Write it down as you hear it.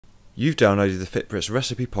You've downloaded the Fitbrit's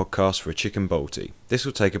recipe podcast for a chicken Balti. This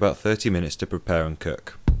will take about 30 minutes to prepare and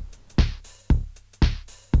cook.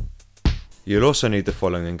 You'll also need the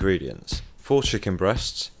following ingredients: 4 chicken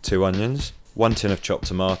breasts, 2 onions, 1 tin of chopped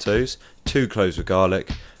tomatoes, 2 cloves of garlic,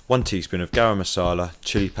 1 teaspoon of garam masala,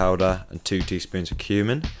 chili powder and 2 teaspoons of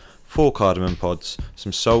cumin, 4 cardamom pods,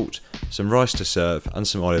 some salt, some rice to serve and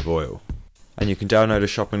some olive oil. And you can download a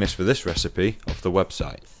shopping list for this recipe off the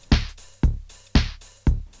website.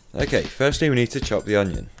 Okay, firstly we need to chop the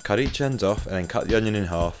onion. Cut each end off and then cut the onion in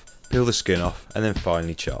half, peel the skin off and then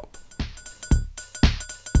finely chop.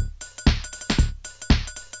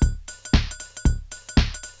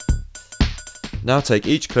 Now take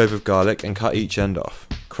each clove of garlic and cut each end off.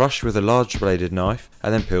 Crush with a large bladed knife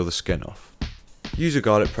and then peel the skin off. Use a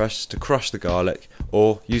garlic press to crush the garlic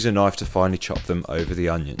or use a knife to finely chop them over the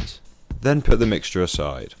onions. Then put the mixture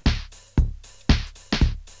aside.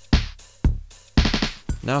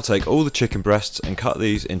 Now take all the chicken breasts and cut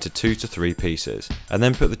these into 2 to 3 pieces and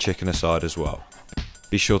then put the chicken aside as well.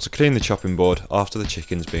 Be sure to clean the chopping board after the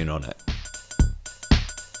chicken's been on it.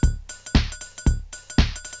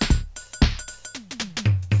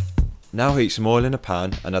 Now heat some oil in a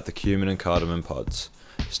pan and add the cumin and cardamom pods.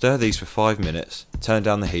 Stir these for 5 minutes, turn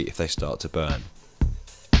down the heat if they start to burn.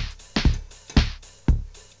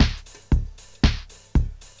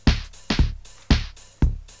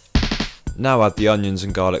 Now add the onions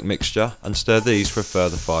and garlic mixture and stir these for a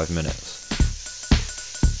further 5 minutes.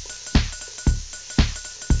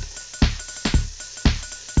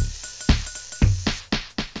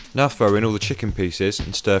 Now throw in all the chicken pieces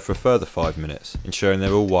and stir for a further 5 minutes, ensuring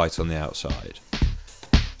they're all white on the outside.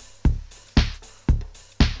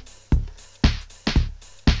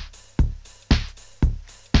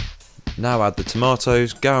 Now add the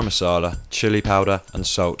tomatoes, garam masala, chili powder and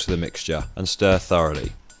salt to the mixture and stir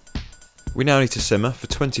thoroughly. We now need to simmer for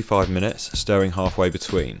 25 minutes, stirring halfway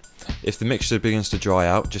between. If the mixture begins to dry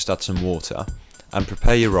out, just add some water and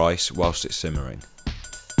prepare your rice whilst it's simmering.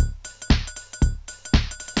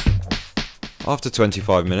 After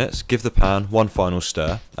 25 minutes, give the pan one final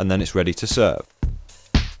stir and then it's ready to serve.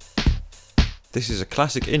 This is a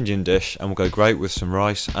classic Indian dish and will go great with some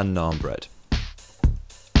rice and naan bread.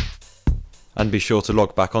 And be sure to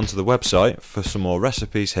log back onto the website for some more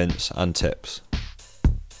recipes, hints and tips.